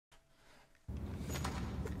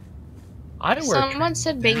Someone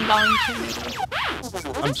said Bing Bong to me.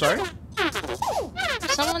 I'm sorry?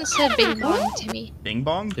 Someone said Bing Bong to me. Bing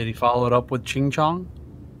Bong? Did he follow it up with Ching Chong?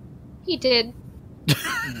 He did.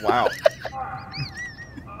 Wow.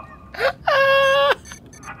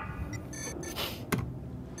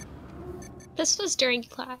 This was during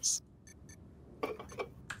class.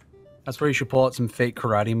 That's where you should pull out some fake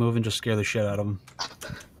karate move and just scare the shit out of him. Oh,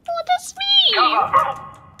 that's me!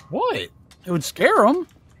 What? It would scare him.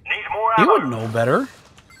 He wouldn't know better.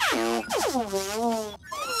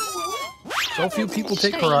 So few people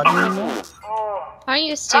take karate anymore. I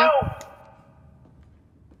used to.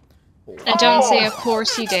 And don't say, of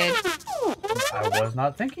course you did. I was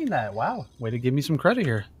not thinking that. Wow. Way to give me some credit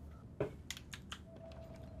here.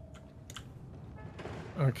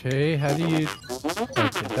 Okay, how do you...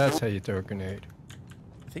 Okay, that's how you throw a grenade.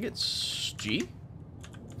 I think it's G?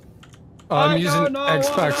 Oh, I'm using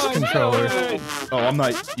Xbox controller. Oh, I'm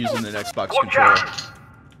not using an Xbox controller.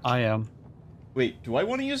 I am. Wait, do I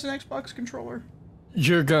want to use an Xbox controller?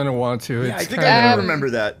 You're gonna want to. Yeah, It's I think kinda... I do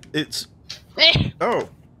remember that. It's... Oh.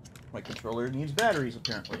 My controller needs batteries,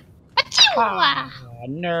 apparently.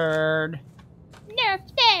 Nerd. Nerf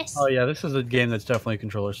this! Oh yeah, this is a game that's definitely a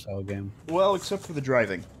controller style game. Well, except for the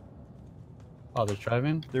driving. Oh, there's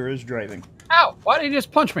driving? There is driving. Ow! Why did you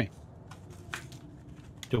just punch me?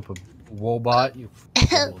 Stupid robot, you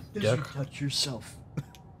little dick. You touch yourself.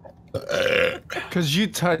 Because you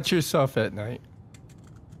touch yourself at night.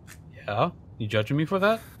 Yeah? You judging me for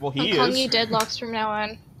that? Well, I'm calling you deadlocks from now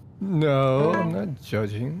on. No, I'm not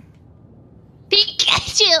judging.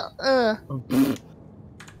 Pikachu!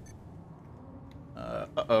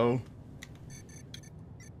 Uh-oh.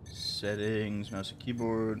 Settings, mouse and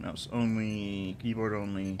keyboard, mouse only, keyboard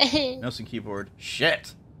only, mouse and keyboard.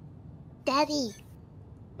 Shit! Daddy.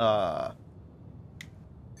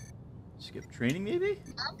 Skip training, maybe?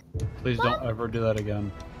 Please don't ever do that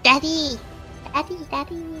again. Daddy. Daddy,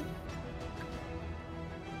 daddy.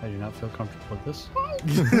 I do not feel comfortable with this.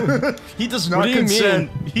 He does What not do you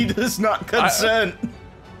consent. mean? He does not consent.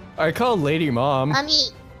 I call Lady Mom. Mommy.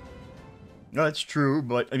 No, that's true,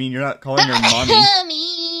 but I mean, you're not calling her mommy.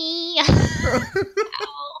 Mommy. Ow.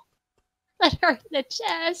 That hurt in the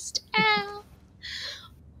chest. Ow.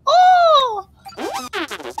 Oh!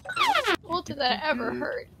 What did that ever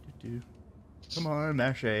hurt? Come on,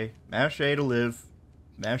 mash A. Mash A to live.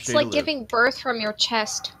 Mash It's A to like live. giving birth from your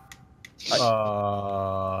chest.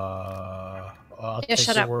 I'll Yeah, take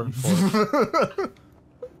shut your up. word for it.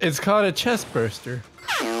 It's called a chest burster.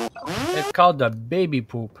 It's called the baby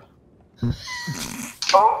poop.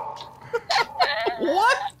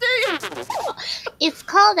 What? It's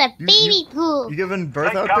called a baby poop. You giving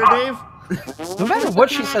birth out there, Dave? No matter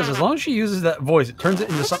what she says, as long as she uses that voice, it turns it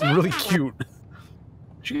into something really cute.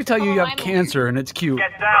 She can tell you you have cancer and it's cute.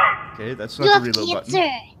 Get down. Okay, that's You not have the reload cancer.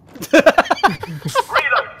 button.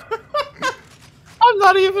 Reload. I'm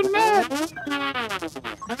not even mad.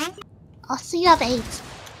 Oh, so you have AIDS.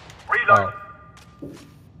 Reload.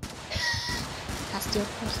 That's the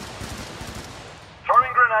person.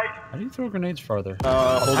 Throwing grenade. How do you throw grenades farther?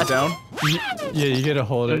 Hold it down. Yeah, you gotta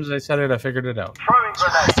hold As it. soon as I said it, I figured it out. Throwing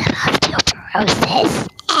grenade. Osteoporosis.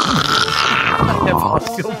 I have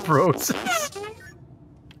osteoporosis.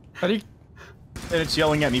 How do you... And it's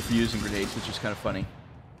yelling at me for using grenades, which is kind of funny.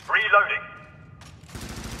 Reloading.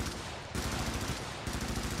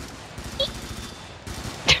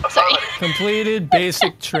 Sorry. Completed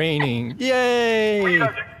basic training. Yay!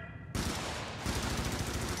 Reloading.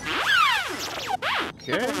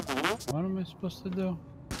 Okay. What am I supposed to do?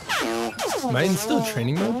 Am I in still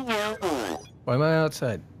training mode? Why am I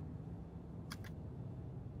outside?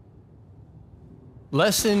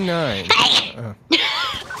 Lesson 9. Oh.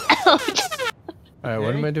 Alright,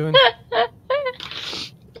 what am I doing?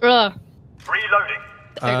 Ugh. Reloading.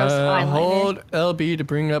 There goes the eyeliner. Hold LB to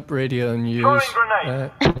bring up radio and use... Throwing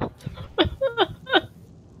grenade.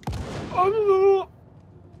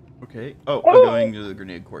 Okay. Oh, I'm going to the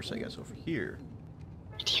grenade course, I guess, over here.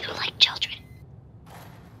 Do you like children?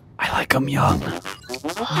 I like them young.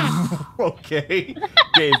 Okay.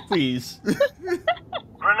 Dave, please.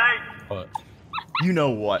 Grenade. What? You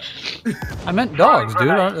know what. I meant dogs, dude.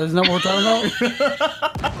 Isn't that what we're talking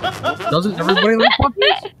about? Doesn't everybody like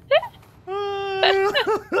puppies?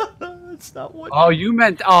 That's not what... Oh, you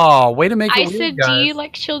meant... Oh, way to make it I weird, said, guys. do you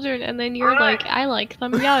like children? And then you're like, I like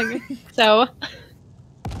them young. So...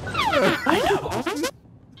 I know.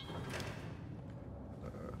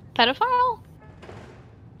 Pedophile?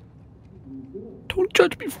 Don't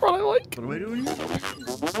judge me for what I like. What am I doing here?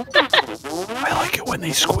 I like it when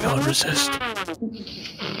they squeal and resist.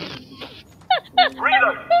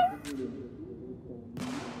 Reload.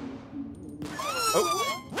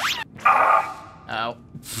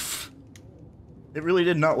 It really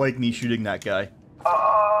did not like me shooting that guy.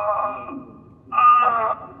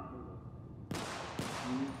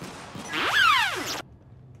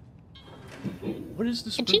 What is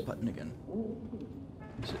the sprint button again?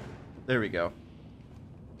 Is it? There we go.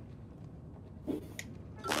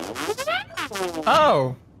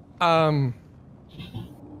 Oh! Hi.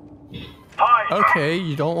 Okay,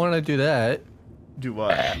 you don't want to do that. Do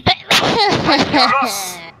what?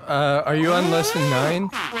 Are you on lesson 9?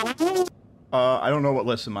 I don't know what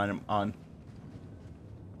lesson I'm on.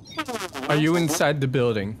 Are you inside the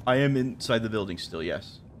building? I am inside the building still,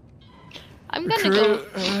 yes. I'm gonna go.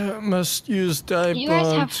 Crew must use dive You guys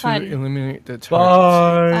bomb have to fun. eliminate the targets.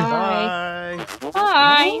 Bye. Bye.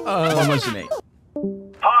 Bye. Bye. What lesson 8?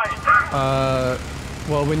 Hi.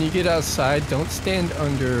 Well, when you get outside, don't stand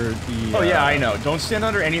under the... Oh yeah, I know. Don't stand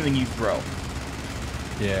under anything you throw.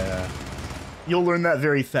 Yeah. You'll learn that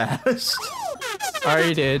very fast. I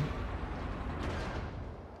already did.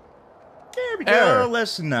 There we go. Error.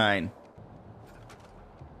 Lesson 9.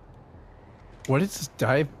 What is this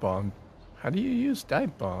dive bomb? How do you use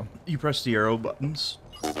dive bomb? You press the arrow buttons.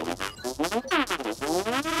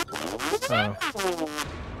 Oh.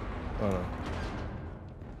 Oh.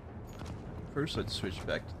 First, let's switch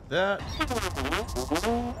back to that.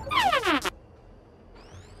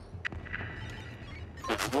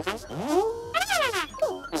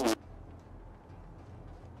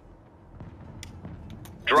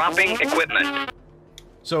 Dropping equipment.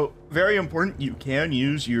 So, very important, you can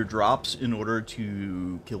use your drops in order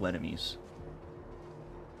to kill enemies.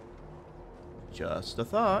 Just a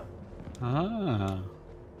thought. Ah.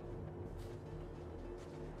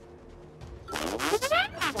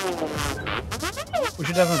 We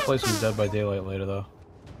should definitely play some Dead by Daylight later, though.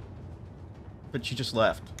 But she just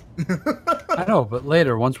left. I know, but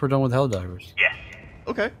later, once we're done with Helldivers. Yes.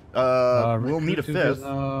 Okay. We'll need a recruit fifth.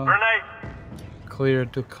 Grenade. Clear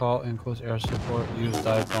to call in close air support. Use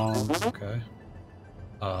dive bomb. Okay.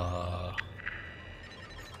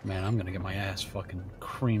 Man, I'm gonna get my ass fucking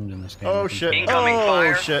creamed in this game. Oh shit. Incoming Oh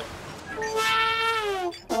fire. shit.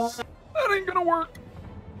 That ain't gonna work.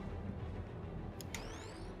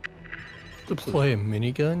 To play a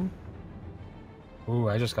minigun? Ooh,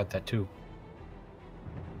 I just got that too.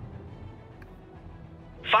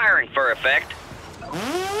 Firing for effect.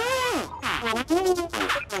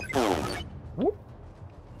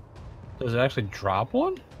 Does it actually drop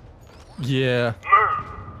one? Yeah. Ah.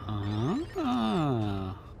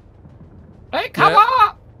 Hey, come Yeah.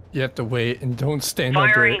 on! You have to wait and don't stand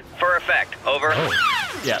under Firing it. for effect. Over.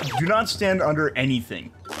 Yeah, do not stand under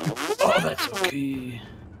anything. Oh, that's okay.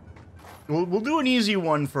 We'll do an easy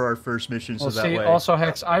one for our first mission, so Well, that see, way. also,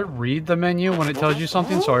 Hex, I read the menu when it tells you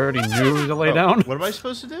something, so I already knew to lay Oh, down. What am I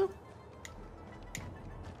supposed to do?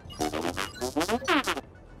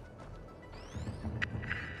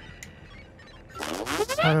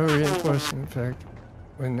 Auto reinforcement effect.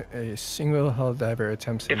 When a single Helldiver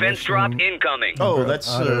attempts a Defense drop mission- incoming. Oh, But that's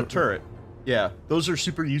auto- turret. Yeah, those are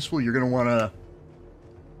super useful. You're gonna want to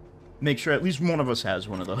make sure at least one of us has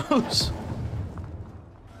one of those.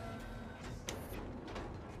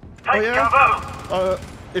 Take Oh, yeah? cover.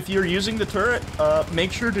 If you're using the turret,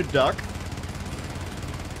 make sure to duck.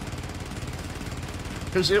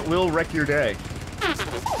 Because it will wreck your day.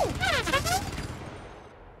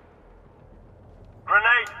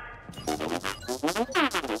 Grenade.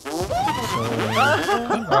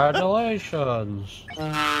 Congratulations. Oh,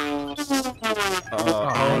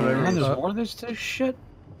 man, there's more of this shit?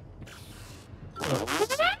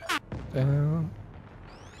 Down.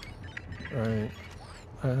 Right.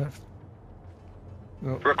 Left.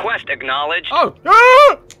 Nope. Request acknowledged. Oh!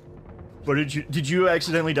 Ah! But did you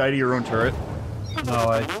accidentally die to your own turret? No,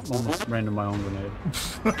 I almost ran to my own grenade.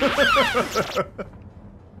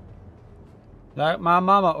 Like my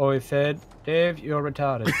mama always said, Dave, you're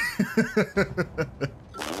retarded.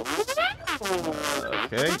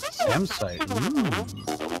 Okay. Sam site.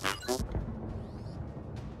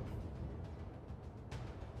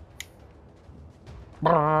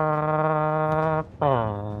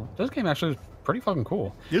 This game actually is pretty fucking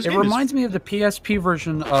cool. This It game is- reminds me of the PSP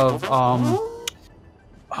version of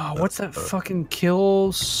what's that fucking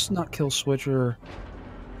not kill switcher?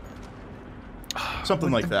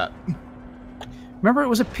 Something like that. Remember it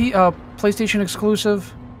was a PlayStation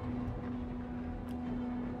exclusive?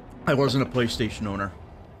 I wasn't a PlayStation owner.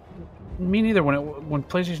 Me neither. When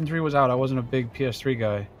PlayStation 3 was out, I wasn't a big PS3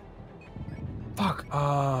 guy. Fuck.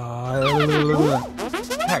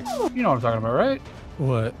 Heck, you know what I'm talking about, right?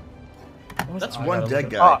 What? That's I one gotta dead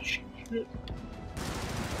look it- guy. Oh, shit.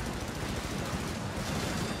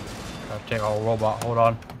 Gotta take out a robot. Hold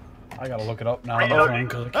on. I gotta look it up now on the phone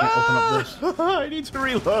because I can't open up this. I need to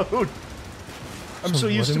reload. I'm so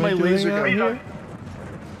what used to am my I doing laser out gun. here?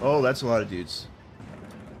 Oh, that's a lot of dudes.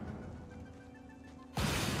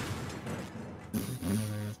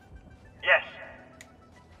 Yes.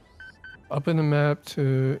 Open the map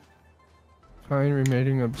to find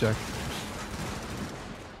remaining objectives.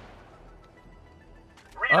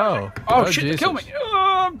 Reloading. Oh shit! Jesus. Kill me!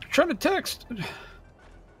 Oh, I'm trying to text.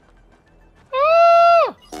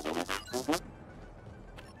 Ah!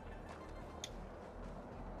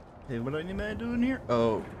 Hey, what am I doing here?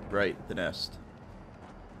 Oh, right, the nest.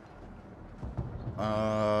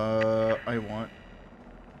 I want...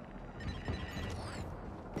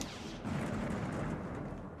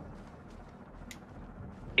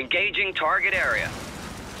 Engaging target area.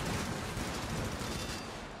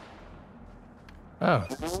 Oh.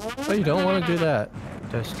 Oh, you don't want to do that.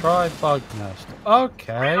 Destroy bug nest.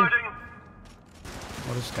 Okay. Reloading.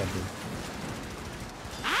 What does that do?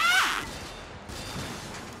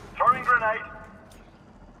 Throwing grenade.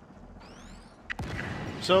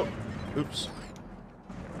 So, oops.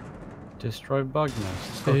 Destroy bug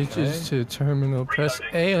nest. Stages to terminal. Press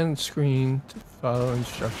A on screen to follow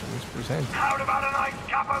instructions presented. How about a nice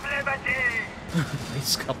cup of liberty?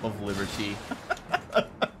 Nice cup of liberty.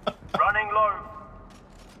 Running low.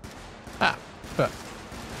 Ah. But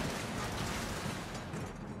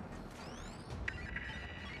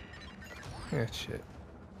yeah, shit.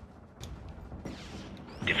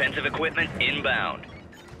 Defensive equipment inbound.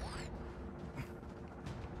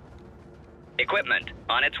 Equipment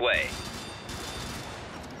on its way.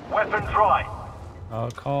 Weapons right.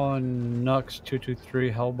 Calling Nux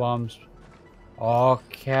 223 hell bombs.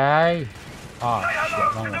 Okay. Say Ah,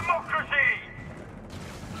 hello shit. to No. democracy.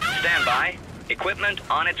 Stand by. Equipment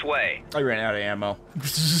on its way. I ran out of ammo.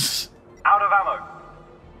 Out of ammo.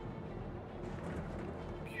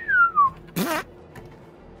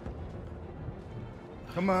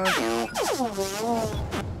 Come on.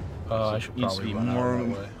 I should Needs to probably be run more out of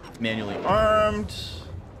that way. manually armed.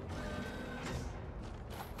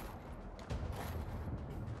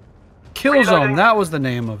 Killzone, that was the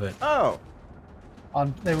name of it. Oh.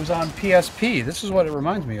 It was on PSP. This is what it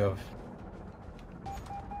reminds me of.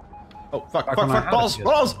 Oh, fuck, Back fuck, when I fuck, had balls, it.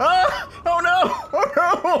 balls! Ah! Oh no!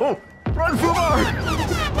 Oh no! Run,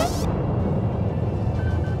 FUBAR!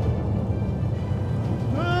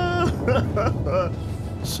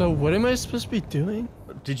 So what am I supposed to be doing?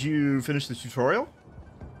 Did you finish the tutorial?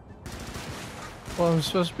 Well, I'm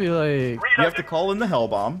supposed to be like... You have to call in the hell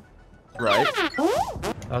bomb, right?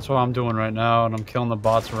 That's what I'm doing right now, and I'm killing the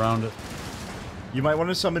bots around it. You might want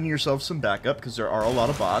to summon yourself some backup, because there are a lot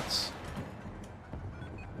of bots.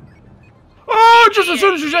 Oh, just as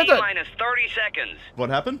soon as you said that! Minus 30 seconds. What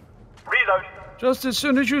happened? Reload. Just as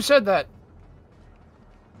soon as you said that.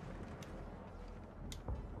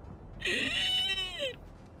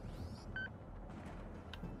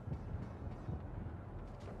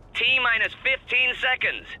 T minus 15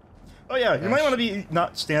 seconds. Oh yeah, you might want to be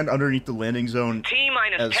not stand underneath the landing zone T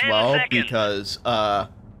minus as 10 well, seconds. because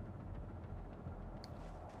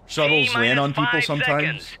shuttles T land minus on people 5 sometimes.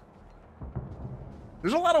 seconds.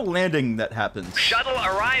 There's a lot of landing that happens. Shuttle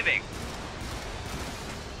arriving.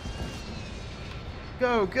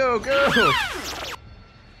 Go, go, go!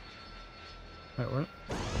 Wait, what?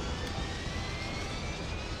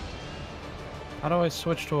 How do I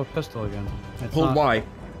switch to a pistol again? It's Hold not- Y.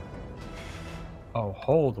 Oh,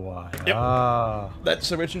 hold Y. Yep. Ah. That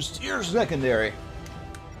switches to your secondary.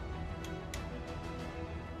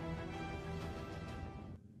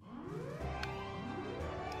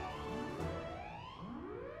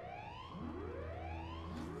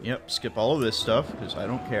 Yep, skip all of this stuff, because I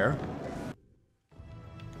don't care.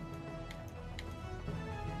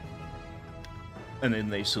 And then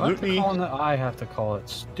they salute me. I have to call it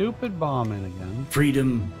stupid bombing again.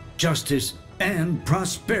 Freedom, justice, and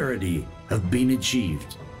prosperity have been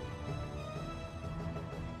achieved.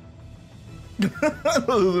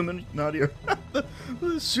 Nadia,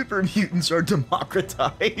 the super mutants are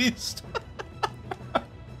democratized.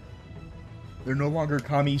 They're no longer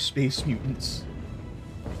commie space mutants.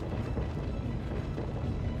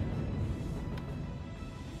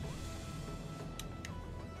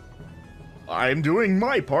 I'm doing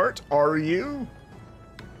my part, are you?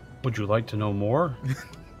 Would you like to know more?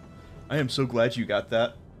 I am so glad you got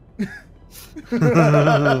that.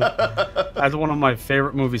 That's one of my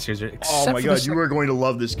favorite movie series. Oh my god, you are going to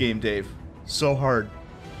love this game, Dave. So hard.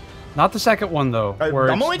 Not the second one, though.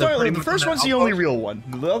 I'm only talking, the first one's the only real one.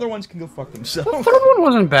 The other ones can go fuck The themselves. third one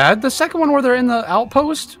wasn't bad. The second one where they're in the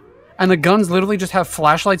outpost and the guns literally just have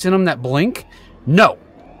flashlights in them that blink. No.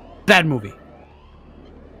 Bad movie.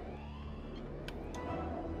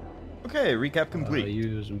 Okay, recap complete.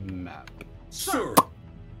 Use map. Sir.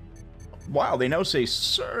 Wow, they now say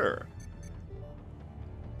sir.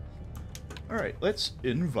 Alright, let's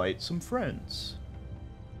invite some friends.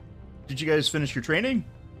 Did you guys finish your training?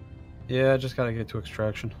 Yeah, I just gotta get to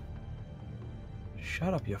extraction.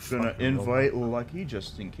 Shut up, you Gonna fucking invite robot. Lucky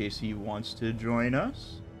just in case he wants to join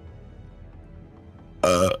us.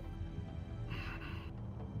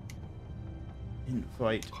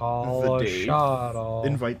 Invite Call the a Dave. shot all.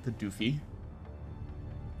 Invite the Doofy.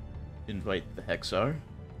 Invite the Hexar.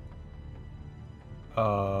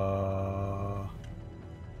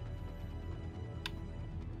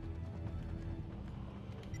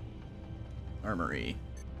 Armory.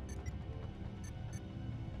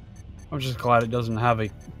 I'm just glad it doesn't have a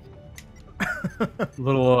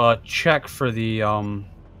little check for the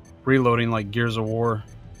reloading like Gears of War.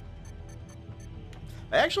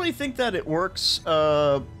 I actually think that it works.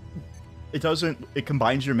 It doesn't. It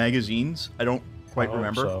combines your magazines. I don't quite I hope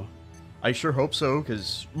remember. so. I sure hope so,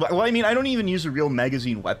 because well, I mean, I don't even use a real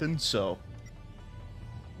magazine weapon, so.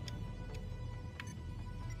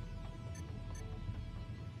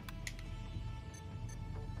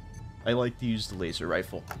 I like to use the laser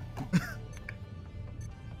rifle.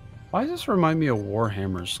 Why does this remind me of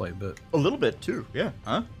Warhammer a slight bit? A little bit too, yeah.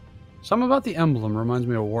 Huh? Something about the emblem reminds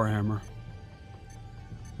me of Warhammer.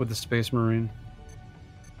 With the Space Marine.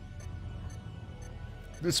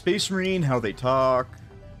 The Space Marine, how they talk.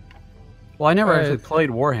 Well, I never Right. actually played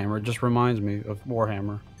Warhammer. It just reminds me of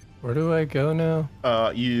Warhammer. Where do I go now?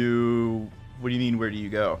 You. What do you mean? Where do you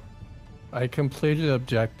go? I completed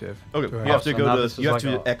objective. Okay, Do I- you have to so go now to. this is You have like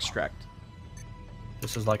to a- extract.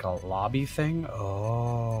 This is like a lobby thing?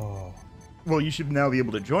 Oh. Well, you should now be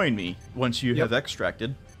able to join me once you Yep. have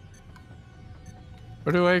extracted.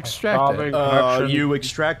 Where do I extract Probably- it? Connection. You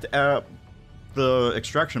extract at the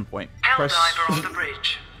extraction point. Press. Helldiver on the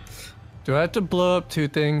bridge. Do I have to blow up two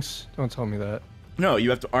things? Don't tell me that. No, you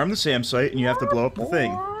have to arm the SAM site and you have to blow up the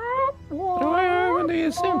thing. What do I have in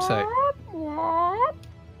the same site?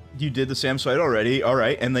 You did the SAM site already,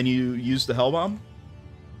 alright, and then you use the hell bomb.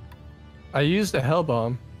 I used a hell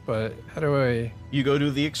bomb, but how do I? You go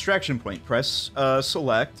to the extraction point. Press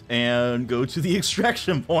select and go to the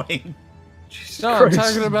extraction point. Jesus No, I'm Christ.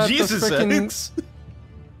 talking about Jesus the freaking. sakes.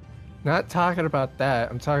 Not talking about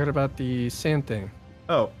that. I'm talking about the same thing.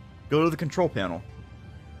 Oh, go to the control panel.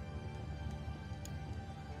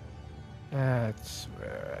 That's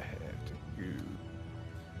where I have to go.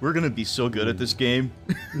 We're gonna be so good at this game.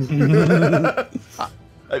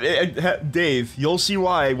 Dave, you'll see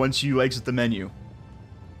why once you exit the menu.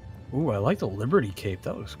 Ooh, I like the Liberty cape.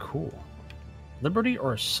 That looks cool. Liberty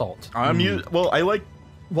or Assault? Well, I like.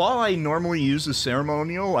 While I normally use the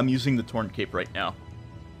ceremonial, I'm using the torn cape right now.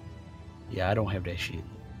 Yeah, I don't have that shit.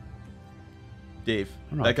 Dave,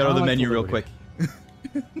 don't know, back I out of the kinda like menu the real Liberty.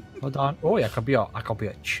 quick. Hold on. Oh yeah, I could be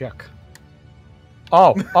a chick.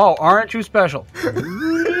 Oh, aren't you special? This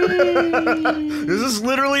is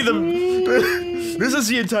literally the. This is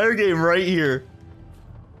the entire game right here.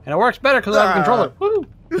 And it works better because I have a controller. Woo!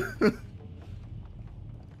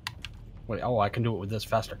 Wait, I can do it with this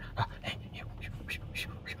faster.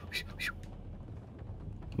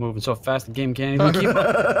 Moving so fast the game can't even keep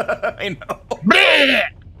up. I know.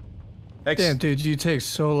 Damn, dude, you take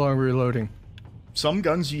so long reloading. Some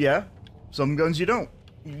guns, yeah. Some guns, you don't.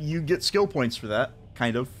 You get skill points for that.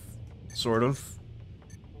 Kind of. Sort of.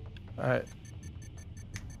 Alright.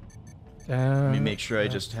 Let me make sure I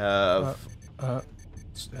just have the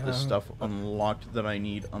down, stuff unlocked that I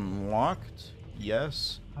need unlocked.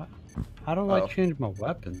 Yes. How do I change my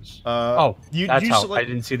weapons? Oh, that's how I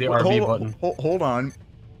didn't see the RB button. Hold on.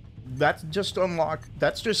 That's just unlock.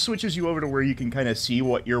 That's just switches you over to where you can kind of see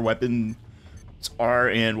what your weapons are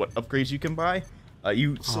and what upgrades you can buy.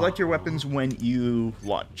 You select your weapons when you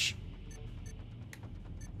launch.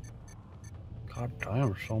 God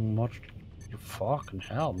damn, so much. You fucking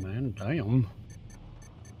hell, man. Damn.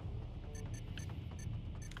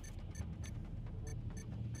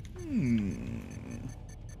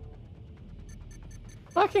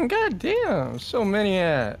 Fucking goddamn, so many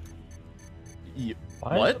at. Why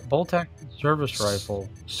is What? it bolt action service rifle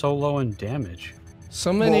so low in damage?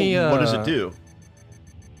 So many. Well, what does it do?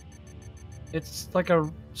 It's like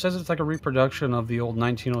says it's like a reproduction of the old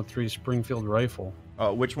 1903 Springfield rifle.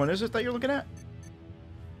 Which one is it that you're looking at?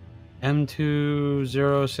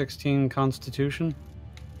 M2016 Constitution.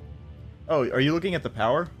 Oh, are you looking at the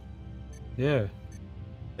power? Yeah.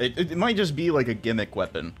 It might just be like a gimmick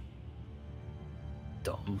weapon.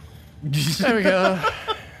 Dumb. There we go.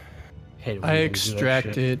 Hate it when I they do that shit.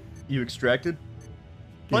 extracted. You extracted?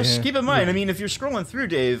 Plus, Yeah. keep in mind, I mean, if you're scrolling through,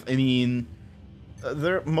 Dave, I mean,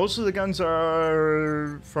 Most of the guns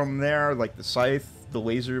are from there. Like the scythe, the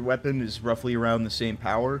laser weapon is roughly around the same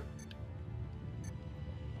power.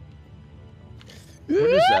 What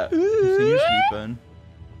is that? Continuous weapon.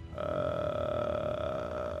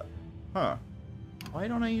 Huh. Why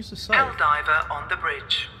don't I use the scythe? Helldiver on the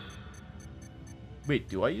bridge. Wait,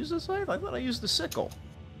 do I use the scythe? I thought I used the sickle.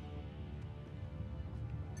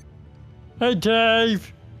 Hey,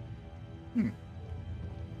 Dave.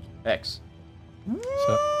 X.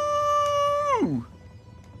 So,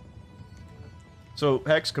 So,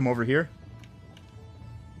 Hex, come over here.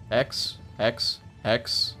 Hex.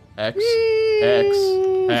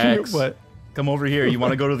 What? Come over here. You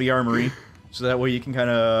want to go to the armory, so that way you can kind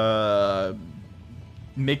of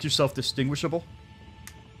make yourself distinguishable.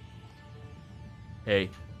 Hey,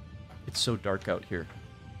 it's so dark out here.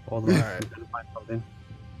 Hold on. I'm gonna find something.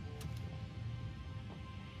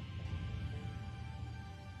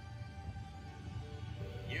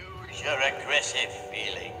 Use your aggressive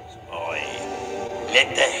feelings, boy.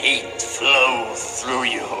 Let the hate flow through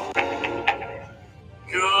you.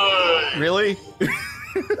 Good. Really?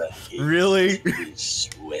 The hate Really? is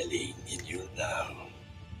swelling in you now.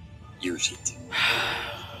 Use it.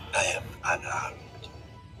 I am unarmed.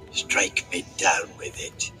 Strike me down with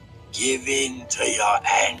it. Give in to your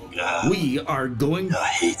anger. We are going. The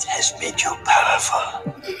hate has made you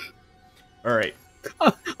powerful. All right.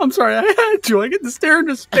 I'm sorry, I had to. I get to stare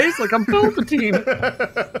into space like I'm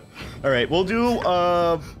Palpatine. All right, we'll do.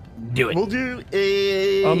 Do it. We'll do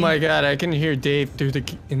a. Oh my god, I can hear Dave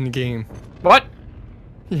in the game. What?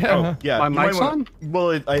 Yeah. Oh, yeah. My you might mic's wanna-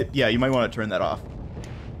 Well, yeah, you might want to turn that off.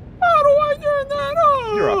 How do I turn that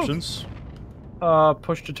off? Your options.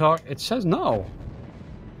 Push to talk. It says no.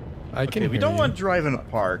 I can Okay, we hear don't you. want to drive in a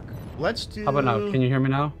park. Let's do. How about now? Can you hear me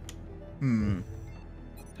now?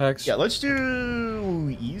 Hex? Yeah, let's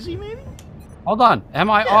do easy, maybe. Hold on. Am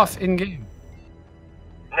I Yeah. off in game?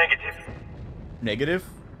 Negative. Negative.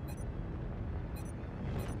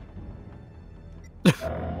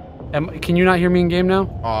 Can you not hear me in game now?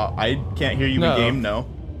 I can't hear you No. in game. No.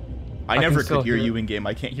 I can never still could hear hear- you in game.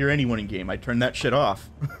 I can't hear anyone in game. I turned that shit off.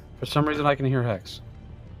 For some reason, I can hear Hex.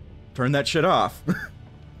 Turn that shit off.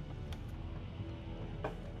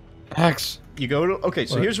 Hex. You go to. Okay,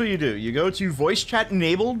 so What? here's what you do. You go to voice chat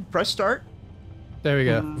enabled. Press start. There we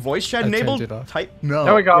go. Voice chat I turned enabled. it off. Type no.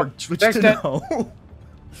 There we go. Or switch Fixed to it. no.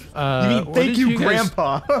 What you mean thank did you, guys-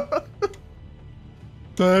 Grandpa.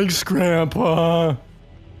 Thanks, Grandpa.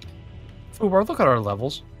 FUBAR, look at our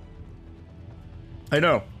levels. I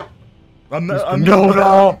know. I'm not. I'm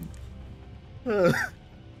No.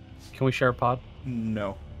 Can we share a pod?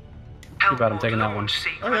 No. Too bad I'm taking that one. Launch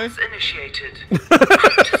sequence Okay. initiated.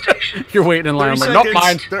 Approach to station. You're waiting in line. 30 I'm like, nope,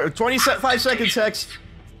 mine. seconds. 25 seconds, Hex.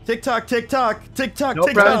 Tick tock, tick tock, tick tock, Nope,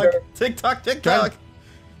 tick tock, Brandon. tick tock, tick tock.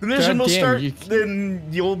 The mission will goddamn, start, you- then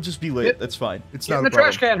you'll just be late. That's fine. It's Get not in a the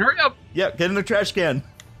problem. trash can. Hurry up. Yeah, get in the trash can.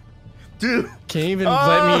 Dude. Can't even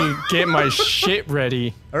Ah! let me get my shit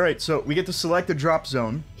ready. All right, so we get to select a drop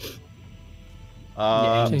zone.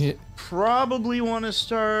 Can you- Probably want to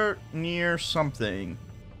start near something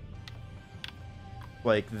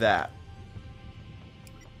like that.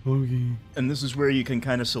 Okay. And this is where you can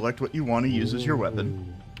kind of select what you want to use as your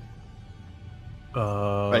weapon.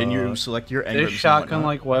 And you select your engrams. This and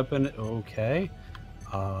shotgun-like weapon, okay.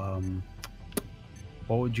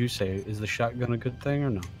 What would you say? Is the shotgun a good thing or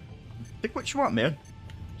no? Pick what you want, man.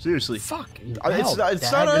 Seriously. Fuck. It's not.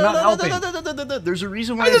 Dad, you're not helping. There's a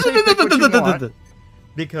reason why I say pick what you want.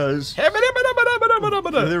 Because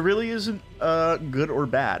there really isn't good or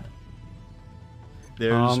bad.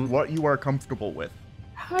 There's what you are comfortable with.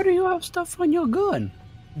 How do you have stuff on your gun?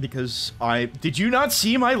 Because did you not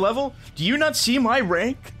see my level? Do you not see my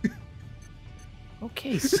rank?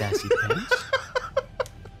 Okay, sassy pants.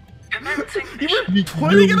 Commencing You mission. were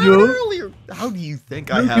pointing it out earlier. How do you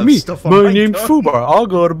think I Look have at me. stuff on My my name's gun? FUBAR. I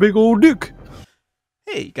got a big old dick.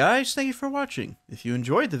 Hey guys, thank you for watching. If you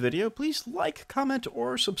enjoyed the video, please like, comment,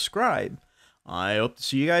 or subscribe. I hope to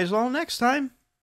see you guys all next time.